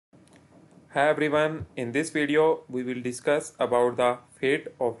Hi everyone, in this video we will discuss about the fate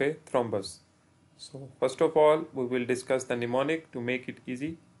of a thrombus. So first of all we will discuss the mnemonic to make it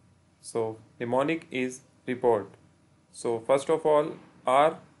easy. So mnemonic is report. So first of all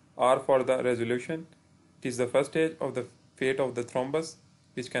R for the resolution. It is the first stage of the fate of the thrombus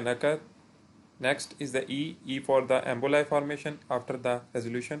which can occur. Next is the E for the emboli formation after the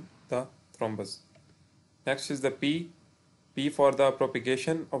resolution of the thrombus. Next is the P for the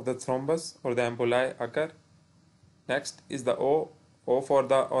propagation of the thrombus or the emboli occur. Next is the O for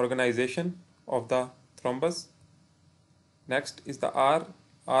the organization of the thrombus. Next is the R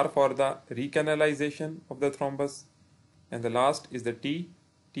for the recanalization of the thrombus. And the last is the T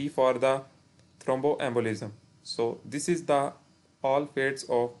for the thromboembolism. So this is the all fates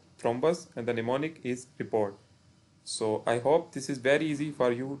of thrombus and the mnemonic is report. So I hope this is very easy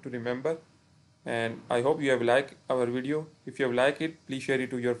for you to remember. And I hope you have liked our video. If you have liked it, please share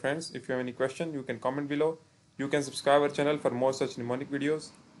it to your friends. If you have any question, you can comment below. You can subscribe our channel for more such mnemonic videos.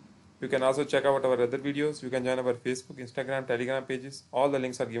 You can also check out our other videos. You can join our Facebook, Instagram, Telegram pages. All the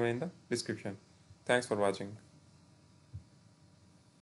links are given in the description. Thanks for watching.